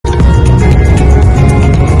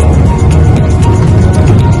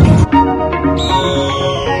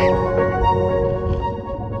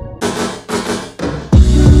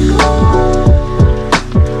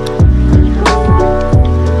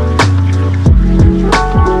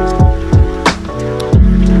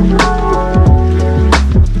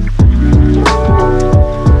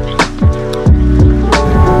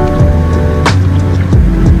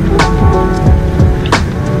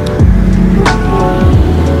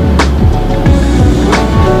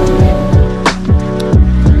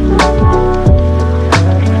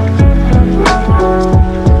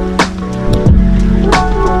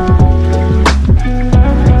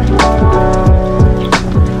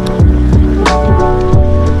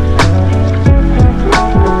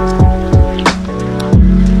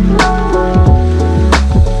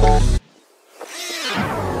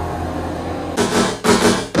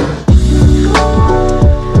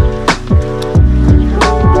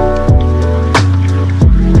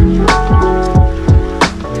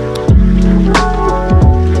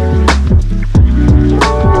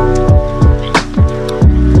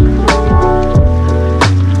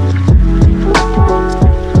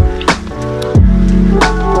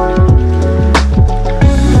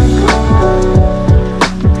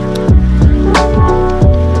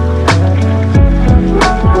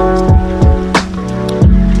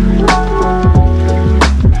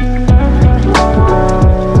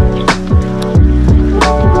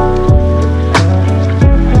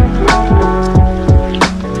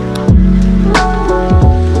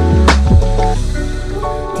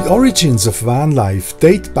origins of van life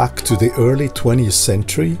date back to the early 20th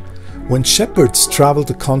century, when shepherds travelled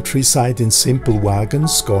the countryside in simple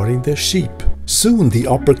wagons guarding their sheep. Soon the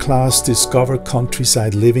upper class discovered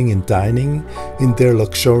countryside living and dining in their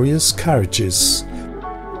luxurious carriages.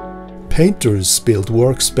 Painters built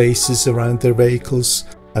workspaces around their vehicles,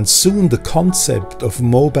 and soon the concept of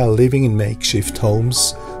mobile living in makeshift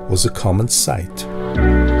homes was a common sight.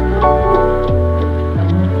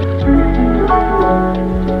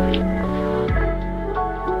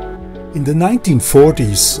 In the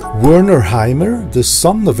 1940s, Werner Hymer, the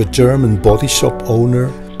son of a German body shop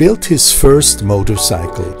owner, built his first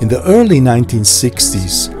motorcycle. In the early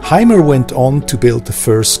 1960s, Hymer went on to build the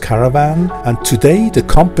first caravan, and today the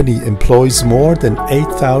company employs more than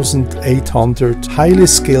 8,800 highly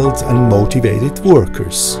skilled and motivated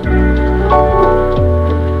workers.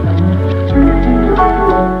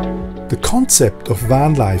 The concept of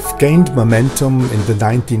van life gained momentum in the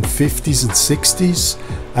 1950s and 60s,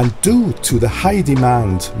 and due to the high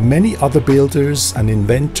demand, many other builders and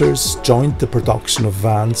inventors joined the production of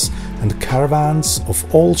vans and caravans of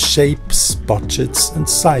all shapes, budgets and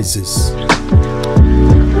sizes.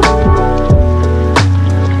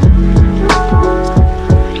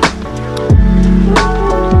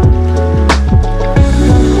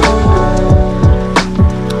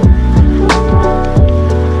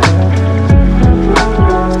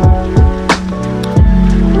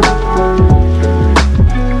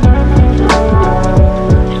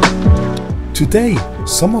 Today,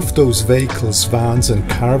 some of those vehicles, vans and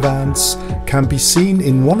caravans can be seen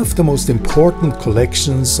in one of the most important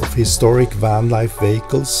collections of historic van life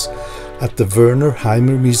vehicles at the Werner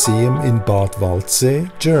Hymer Museum in Bad Waldsee,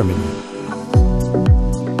 Germany.